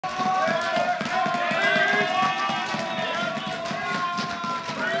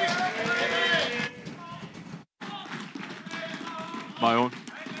My own?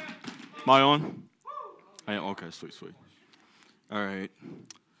 My own? I am? Okay, sweet. All right.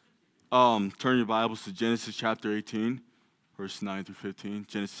 Turn your Bibles to Genesis chapter 18, verse 9 through 15.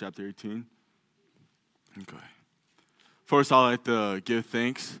 Genesis chapter 18. Okay. First, I'd like to give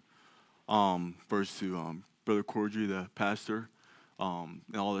thanks first to Brother Cordry, the pastor, and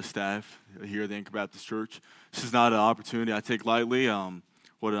all the staff here at the Anchor Baptist Church. This is not an opportunity I take lightly.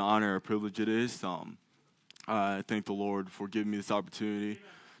 What an honor and privilege it is. I thank the Lord for giving me this opportunity.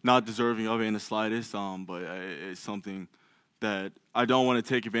 Not deserving of it in the slightest, but it's something that I don't want to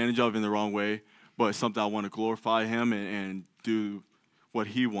take advantage of in the wrong way, but it's something I want to glorify Him and do what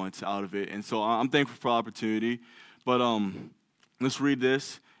He wants out of it. And so I'm thankful for the opportunity. But let's read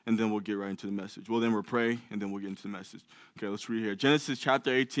this, and then we'll get right into the message. Well, then we'll pray, and then we'll get into the message. Okay, let's read here. Genesis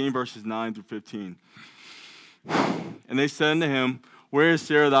chapter 18, verses 9 through 15. And they said unto him, Where is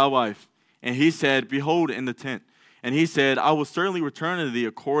Sarah thy wife? And he said, Behold, in the tent. And he said, I will certainly return unto thee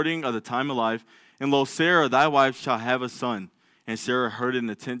according of the time of life. And lo, Sarah thy wife shall have a son. And Sarah heard it in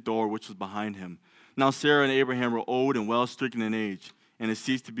the tent door which was behind him. Now Sarah and Abraham were old and well stricken in age, and it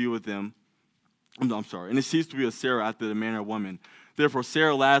ceased to be with them. And it ceased to be with Sarah after the manner of woman. Therefore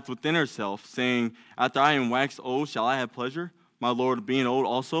Sarah laughed within herself, saying, After I am waxed old, shall I have pleasure, my Lord being old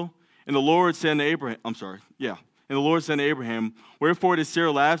also? And the Lord said to Abraham, And the Lord said to Abraham, Wherefore did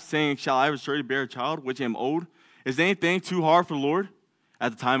Sarah laugh, saying, Shall I surely bear a child, which am old? Is anything too hard for the Lord?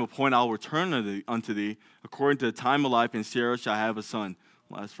 At the time appointed I will return unto thee, according to the time of life, and Sarah shall have a son.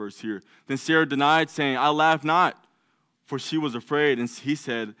 Last verse here. Then Sarah denied, saying, I laugh not, for she was afraid. And he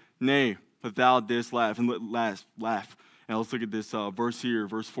said, Nay, but thou didst laugh. And laugh. And let's look at this verse here,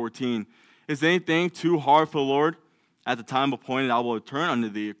 verse 14. Is anything too hard for the Lord? At the time appointed I will return unto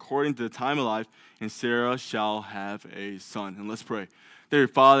thee, according to the time of life, and Sarah shall have a son. And let's pray. Dear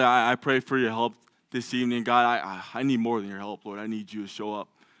Father, I pray for your help this evening. God, I need more than your help, Lord. I need you to show up.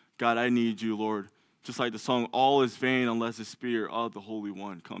 God, I need you, Lord. Just like the song, all is vain unless the Spirit of the Holy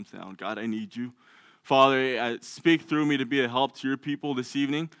One comes down. God, I need you. Father, speak through me to be a help to your people this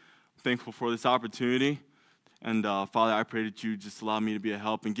evening. I'm thankful for this opportunity. And Father, I pray that you just allow me to be a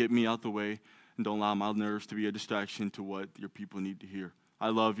help and get me out the way. And don't allow my nerves to be a distraction to what your people need to hear. I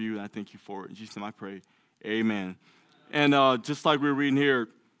love you, and I thank you for it. In Jesus' name I pray. Amen. And just like we were reading here,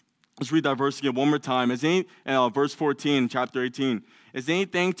 let's read that verse again one more time. Verse 14, chapter 18. Is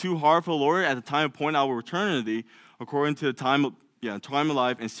anything too hard for the Lord? At the time appointed I will return unto thee, according to the time of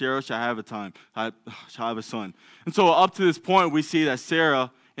life, and Sarah shall have a son. And so up to this point, we see that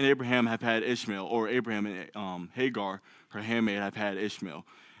Sarah and Abraham have had Ishmael, or Abraham and Hagar, her handmaid, have had Ishmael.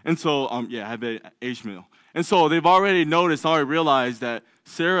 And so, have Ishmael. And so they've already realized that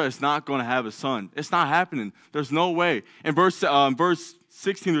Sarah is not going to have a son. It's not happening. There's no way. In verse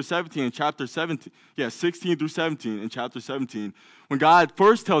 16 through 17 in chapter 17, 16 through 17 in chapter 17, when God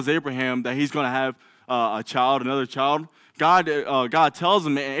first tells Abraham that he's going to have another child, God tells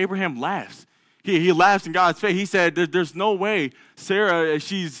him, and Abraham laughs. He laughs in God's face. He said, "There's no way Sarah.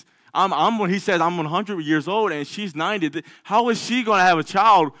 He says I'm 100 years old and she's 90. How is she going to have a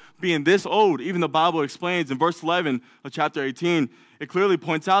child being this old?" Even the Bible explains in verse 11 of chapter 18. It clearly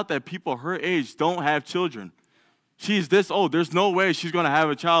points out that people her age don't have children. She's this old. There's no way she's going to have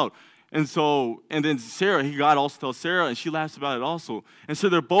a child. And then Sarah, God also tells Sarah, and she laughs about it also. And so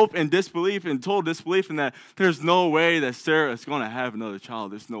they're both in disbelief and total disbelief in that there's no way that Sarah is going to have another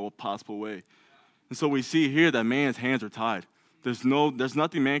child. There's no possible way. And so we see here that man's hands are tied. There's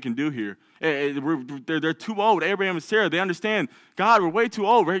nothing man can do here. They're too old. Abraham and Sarah, they understand, God, we're way too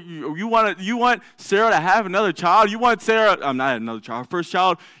old. Right? You want Sarah to have another child? You want Sarah, not another child, her first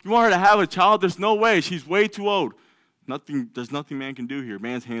child. You want her to have a child? There's no way. She's way too old. There's nothing man can do here.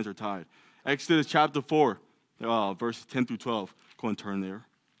 Man's hands are tied. Exodus chapter 4, verses 10 through 12. Go and turn there.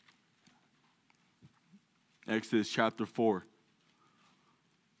 Exodus chapter 4.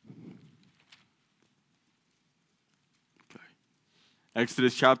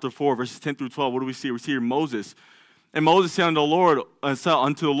 Exodus chapter 4, verses 10 through 12. What do we see? We see here Moses. And Moses said unto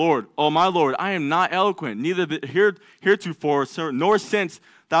the Lord, O my Lord, I am not eloquent, neither heretofore, nor since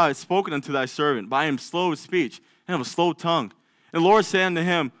thou hast spoken unto thy servant, but I am slow of speech, and of a slow tongue. And the Lord said unto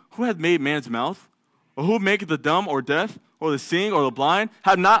him, Who hath made man's mouth? Or who maketh the dumb or deaf, or the seeing, or the blind?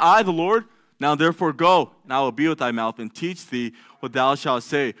 Have not I the Lord? Now therefore go, and I will be with thy mouth, and teach thee what thou shalt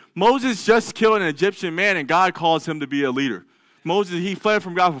say. Moses just killed an Egyptian man, and God calls him to be a leader. Moses, he fled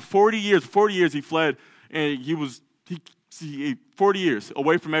from God for 40 years. 40 years he fled, and he 40 years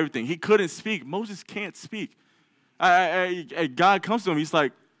away from everything. He couldn't speak. Moses can't speak. God comes to him. He's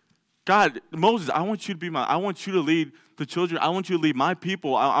like, God, Moses, I want you to lead the children. I want you to lead my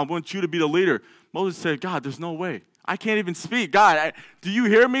people. I want you to be the leader. Moses said, God, there's no way. I can't even speak. God, do you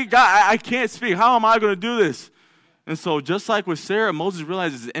hear me? God, I can't speak. How am I going to do this? And so just like with Sarah, Moses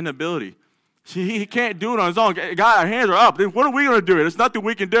realizes his inability. He can't do it on his own. God, our hands are up. What are we going to do? There's nothing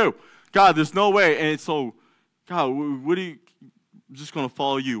we can do. God, there's no way. And so, God, what do you, I'm just going to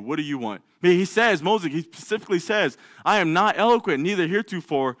follow you. What do you want? He says, Moses, he specifically says, I am not eloquent, neither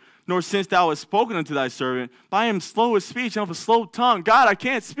heretofore, nor since thou hast spoken unto thy servant, but I am slow of speech and of a slow tongue. God, I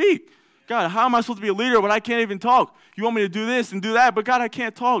can't speak. God, how am I supposed to be a leader when I can't even talk? You want me to do this and do that, but God, I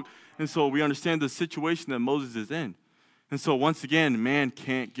can't talk. And so we understand the situation that Moses is in. And so once again, man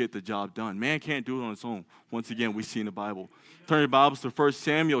can't get the job done. Man can't do it on its own. Once again, we see in the Bible. Turn your Bibles to 1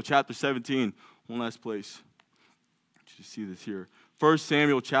 Samuel chapter 17. One last place. You see this here. 1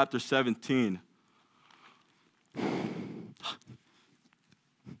 Samuel chapter 17. It's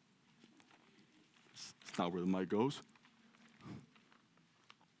not where the mic goes.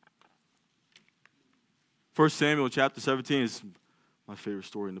 1 Samuel chapter 17 is my favorite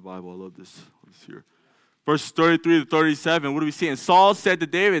story in the Bible. I love this here. Verses 33 to 37, what do we see? And Saul said to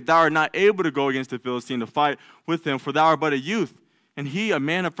David, thou art not able to go against the Philistine to fight with him, for thou art but a youth, and he a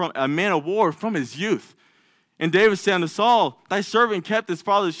man of war from his youth. And David said unto Saul, thy servant kept his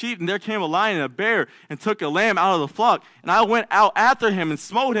father's sheep, and there came a lion and a bear, and took a lamb out of the flock. And I went out after him, and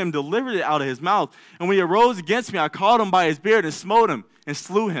smote him, delivered it out of his mouth. And when he arose against me, I caught him by his beard, and smote him, and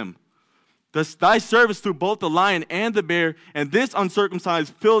slew him. Thus thy servant slew both the lion and the bear, and this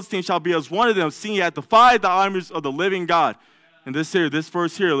uncircumcised Philistine shall be as one of them, seeing he hath defied the armies of the living God. And this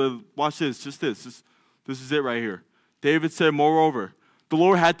verse here, watch this, just this. This is it right here. David said, moreover, the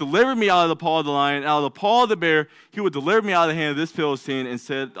Lord hath delivered me out of the paw of the lion, out of the paw of the bear. He would deliver me out of the hand of this Philistine.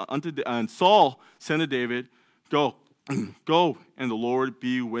 And Saul said to David, go, go, and the Lord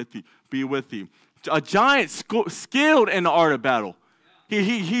be with thee. A giant skilled in the art of battle.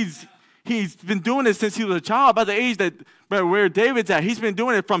 He's been doing it since he was a child, by the age where David's at. He's been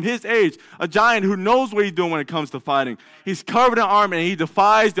doing it from his age. A giant who knows what he's doing when it comes to fighting. He's covered in armor, and he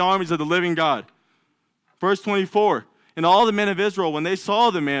defies the armies of the living God. Verse 24. And all the men of Israel, when they saw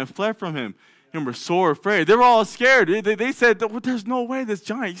the man, fled from him and were sore afraid. They were all scared. They said, there's no way this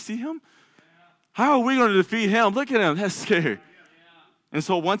giant, you see him? How are we going to defeat him? Look at him. That's scary. And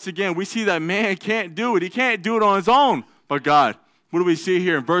so once again, we see that man can't do it. He can't do it on his own, but God. What do we see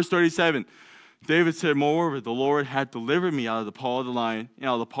here in verse 37? David said, moreover, the Lord had delivered me out of the paw of the lion and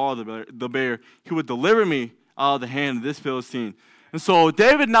out of the paw of the bear. He would deliver me out of the hand of this Philistine. And so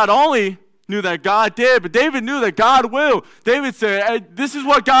David not only knew that God did, but David knew that God will. David said, hey, this is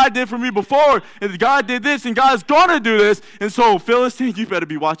what God did for me before, and God did this, and God's going to do this. And so, Philistine, you better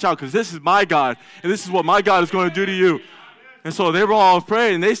be watch out, because this is my God, and this is what my God is going to do to you. And so they were all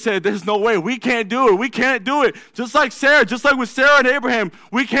afraid, and they said, there's no way. We can't do it. We can't do it. Just like Sarah, just like with Sarah and Abraham,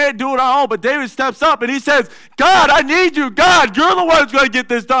 we can't do it on our own. But David steps up, and he says, God, I need you. God, you're the one who's going to get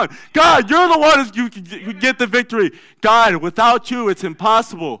this done. God, you're the one who can get the victory. God, without you, it's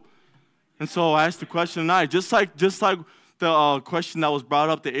impossible. And so I asked the question tonight, just like the question that was brought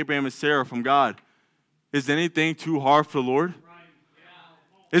up to Abraham and Sarah from God, is anything too hard for the Lord?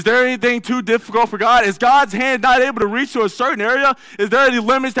 Is there anything too difficult for God? Is God's hand not able to reach to a certain area? Is there any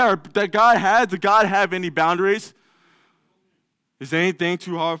limits that God has? Does God have any boundaries? Is there anything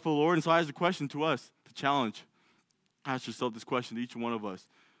too hard for the Lord? And so I ask the question to us, the challenge. Ask yourself this question to each one of us.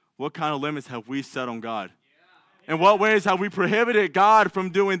 What kind of limits have we set on God? In what ways have we prohibited God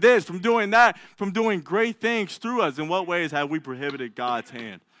from doing this, from doing that, from doing great things through us? In what ways have we prohibited God's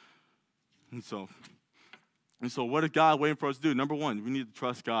hand? And so what is God waiting for us to do? Number one, we need to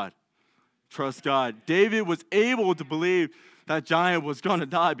trust God. Trust God. David was able to believe that giant was going to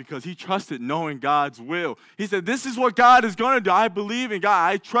die because he trusted knowing God's will. He said, this is what God is going to do. I believe in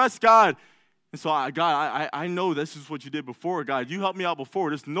God. I trust God. And so, God, I know this is what you did before, God. You helped me out before.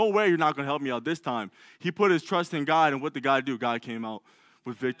 There's no way you're not going to help me out this time. He put his trust in God, and what did God do? God came out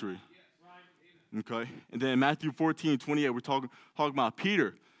with victory. Okay? And then in Matthew 14:28, we're talking about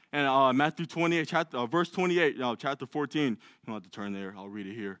Peter. And Matthew 28, verse 28, chapter 14. You don't have to turn there. I'll read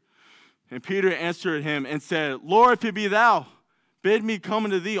it here. And Peter answered him and said, Lord, if it be thou, bid me come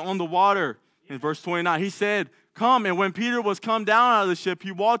unto thee on the water. In verse 29, he said, come. And when Peter was come down out of the ship,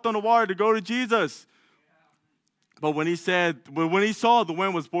 he walked on the water to go to Jesus. But when he saw the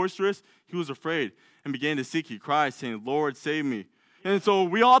wind was boisterous, he was afraid and began to seek. He cried, saying, Lord, save me. And so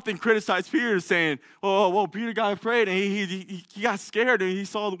we often criticize Peter, saying, oh, well, Peter got afraid, and he got scared, and he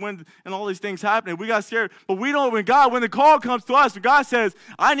saw the wind and all these things happening. We got scared. But we don't, when the call comes to us, when God says,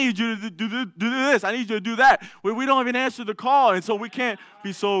 I need you to do this, I need you to do that, we don't even answer the call. And so we can't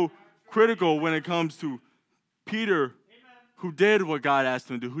be so critical when it comes to Peter, who did what God asked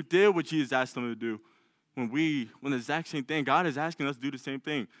him to do, who did what Jesus asked him to do. when the exact same thing, God is asking us to do the same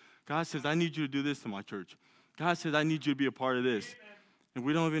thing. God says, I need you to do this to my church. God says, I need you to be a part of this. And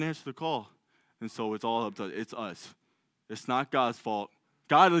we don't even answer the call. And so it's all up to it's us. It's not God's fault.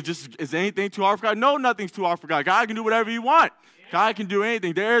 God is anything too hard for God? No, nothing's too hard for God. God can do whatever you want. God can do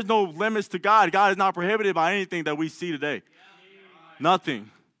anything. There is no limits to God. God is not prohibited by anything that we see today. Nothing.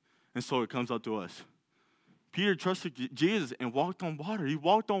 And so it comes up to us. Peter trusted Jesus and walked on water. He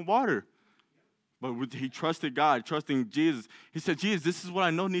walked on water. But he trusted God, trusting Jesus. He said, Jesus, this is what I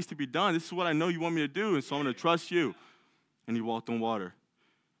know needs to be done. This is what I know you want me to do, and so I'm going to trust you. And he walked on water.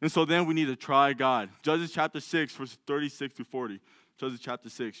 And so then we need to try God. Judges chapter 6, verses 36 through 40. Judges chapter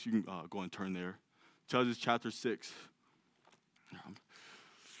 6, you can go and turn there. Judges chapter 6.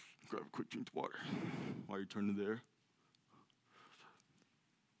 Grab a quick drink of water while you're turning there.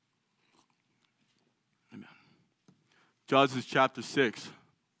 Amen. Judges chapter 6.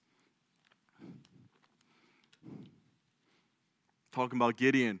 Talking about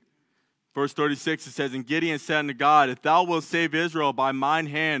Gideon. Verse 36, it says, And Gideon said unto God, If thou wilt save Israel by mine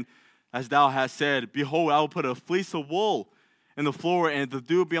hand, as thou hast said, behold, I will put a fleece of wool in the floor, and the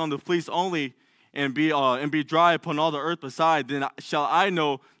dew be on the fleece only, and be dry upon all the earth beside. Then shall I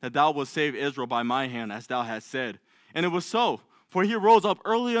know that thou wilt save Israel by my hand, as thou hast said. And it was so. For he rose up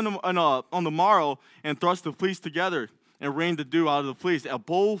early on the morrow, and thrust the fleece together, and rained the dew out of the fleece, a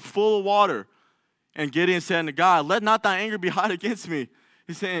bowl full of water. And Gideon said unto God, Let not thy anger be hot against me.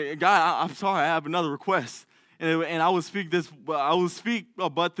 He's saying, God, I'm sorry, I have another request. And I will speak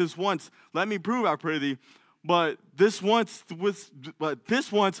but this once. Let me prove, I pray thee. But this once with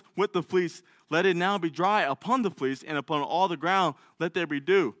the fleece, let it now be dry upon the fleece, and upon all the ground let there be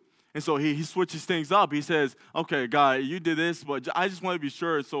dew. And so he switches things up. He says, okay, God, you did this, but I just want to be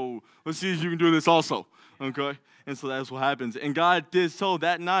sure, so let's see if you can do this also. Okay? And so that's what happens. And God did so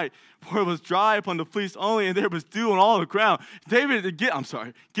that night, for it was dry upon the fleece only, and there was dew on all the ground.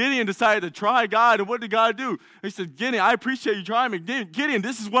 Gideon decided to try God, and what did God do? He said, Gideon, I appreciate you trying me. Gideon,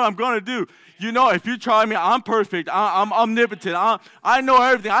 this is what I'm going to do. You know, if you try me, I'm perfect. I'm omnipotent. I know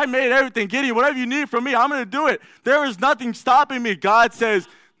everything. I made everything. Gideon, whatever you need from me, I'm going to do it. There is nothing stopping me. God says,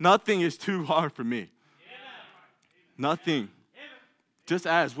 nothing is too hard for me. Nothing. Just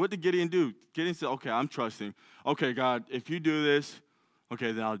ask, what did Gideon do? Gideon said, okay, I'm trusting. Okay, God, if you do this,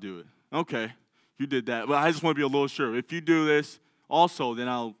 okay, then I'll do it. Okay, you did that. But I just want to be a little sure. If you do this also, then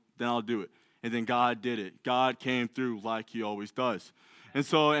I'll do it. And then God did it. God came through like he always does. And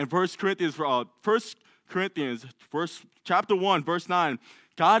so in 1 Corinthians, chapter 1, verse 9,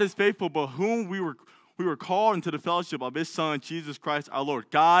 God is faithful, but whom we were called into the fellowship of his Son, Jesus Christ our Lord.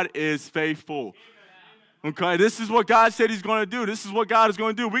 God is faithful. Okay, this is what God said he's going to do. This is what God is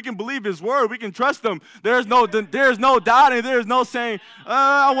going to do. We can believe his word. We can trust him. There's no doubting. There's no saying,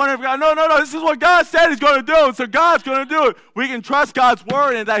 I wonder if God. No. This is what God said he's going to do. So God's going to do it. We can trust God's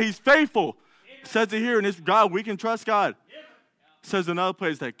word and that he's faithful. It says it here in this God, we can trust God. It says in another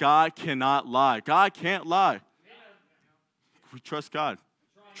place that God cannot lie. God can't lie. We trust God.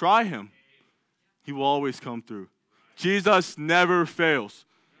 Try him. He will always come through. Jesus never fails.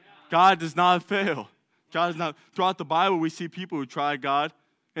 God does not fail. God is not. Throughout the Bible, we see people who try God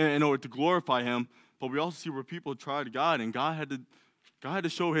in order to glorify him, but we also see where people tried God, and God had to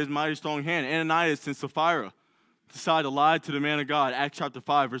show his mighty strong hand. Ananias and Sapphira decided to lie to the man of God. Acts chapter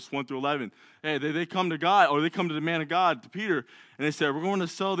 5, verse 1 through 11. Hey, they come to God, or they come to the man of God, to Peter, and they said, we're going to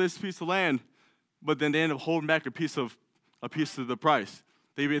sell this piece of land, but then they end up holding back a piece of the price.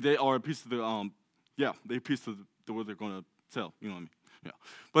 Or a piece of what they're going to sell. You know what I mean? Yeah.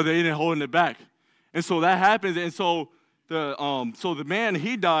 But they ended up holding it back. And so that happens, and so the man,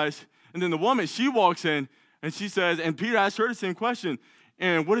 he dies, and then the woman, she walks in, and she says, and Peter asks her the same question,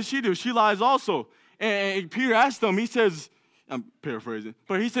 and what does she do? She lies also. And Peter asks them, he says, I'm paraphrasing,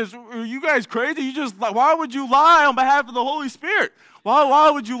 but he says, are you guys crazy? Why would you lie on behalf of the Holy Spirit?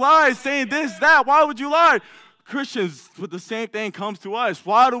 Why would you lie saying this, that? Why would you lie? Christians, but the same thing comes to us.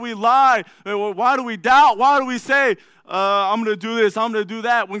 Why do we lie? Why do we doubt? Why do we say, I'm going to do this, I'm going to do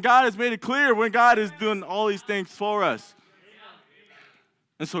that, when God has made it clear, when God is doing all these things for us?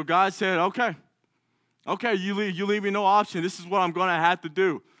 And so God said, okay, you leave me no option. This is what I'm going to have to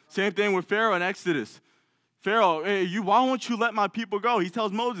do. Same thing with Pharaoh in Exodus. Pharaoh, hey, why won't you let my people go? He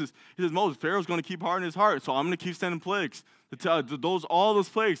tells Moses, Moses, Pharaoh's going to keep hardening his heart, so I'm going to keep sending plagues. All those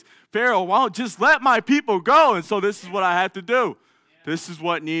plagues. Pharaoh, why don't just let my people go? And so this is what I have to do. This is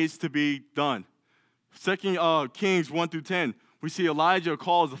what needs to be done. 2 Kings 1 through 10, we see Elijah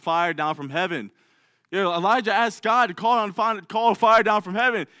calls the fire down from heaven. Elijah asks God to call fire down from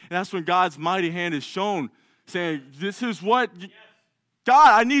heaven, and that's when God's mighty hand is shown, saying, this is what,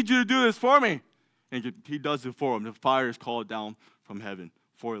 God, I need you to do this for me. And he does it for him. The fire is called down from heaven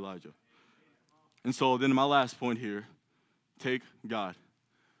for Elijah. And so then my last point here, take God.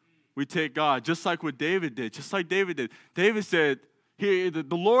 We take God, just like what David did, just like David did. David said, the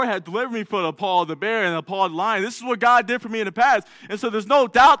Lord had delivered me from the paw of the bear and the paw of the lion. This is what God did for me in the past. And so there's no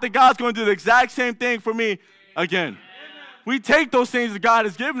doubt that God's going to do the exact same thing for me again. We take those things that God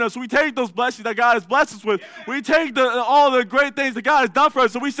has given us. We take those blessings that God has blessed us with. We take all the great things that God has done for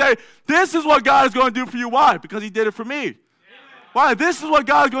us. And we say, this is what God is going to do for you. Why? Because he did it for me. Why? This is what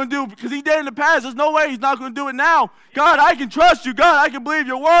God's going to do because he did it in the past. There's no way he's not going to do it now. God, I can trust you. God, I can believe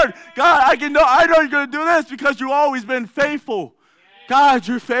your word. God, I know you're going to do this because you've always been faithful. God,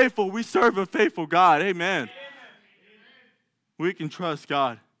 you're faithful. We serve a faithful God. Amen. We can trust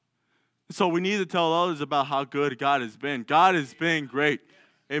God. So we need to tell others about how good God has been. God has been great.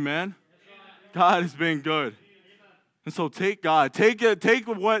 Amen. God has been good. And so take God. Take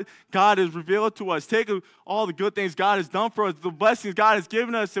what God has revealed to us. Take all the good things God has done for us, the blessings God has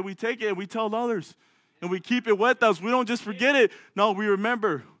given us, and we take it and we tell others. And we keep it with us. We don't just forget it. No, we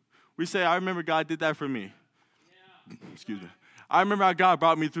remember. We say, I remember God did that for me. Excuse me. I remember how God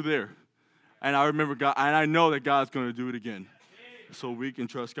brought me through there. And I remember God, and I know that God's going to do it again. So we can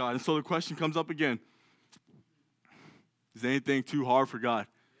trust God. And so the question comes up again. Is there anything too hard for God?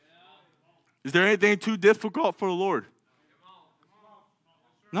 Is there anything too difficult for the Lord?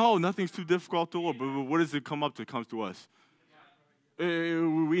 No, nothing's too difficult to the Lord. But what does it come up to? It comes to us.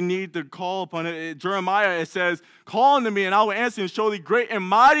 We need to call upon it. Jeremiah, it says, call unto me, and I will answer and show thee great and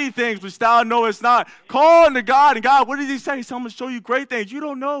mighty things which thou knowest not. Call unto God, and God, what does he say? He's going to show you great things you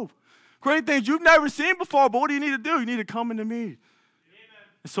don't know. Great things you've never seen before, but what do you need to do? You need to come unto me.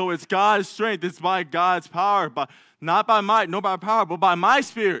 So it's God's strength. It's by God's power. Not by might, nor by power, but by my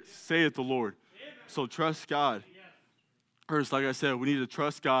spirit, saith the Lord. So trust God. First, like I said, we need to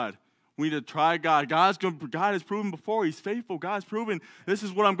trust God. We need to try God. God has proven before. He's faithful. God has proven this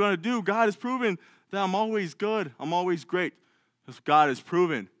is what I'm going to do. God has proven that I'm always good. I'm always great. That's what God has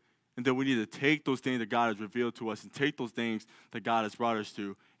proven. And then we need to take those things that God has revealed to us and take those things that God has brought us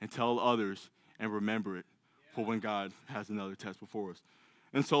to and tell others and remember it for when God has another test before us.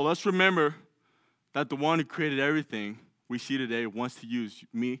 And so let's remember that the one who created everything we see today wants to use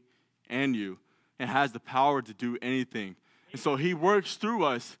me and you and has the power to do anything. And so he works through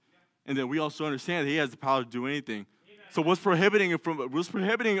us, and then we also understand that he has the power to do anything. So what's prohibiting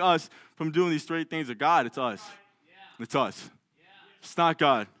us from doing these straight things of God? It's us. It's us. It's not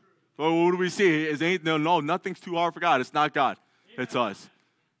God. So what do we see? No, nothing's too hard for God. It's not God. It's us.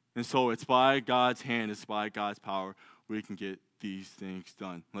 And so it's by God's hand, it's by God's power we can get these things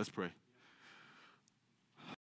done. Let's pray.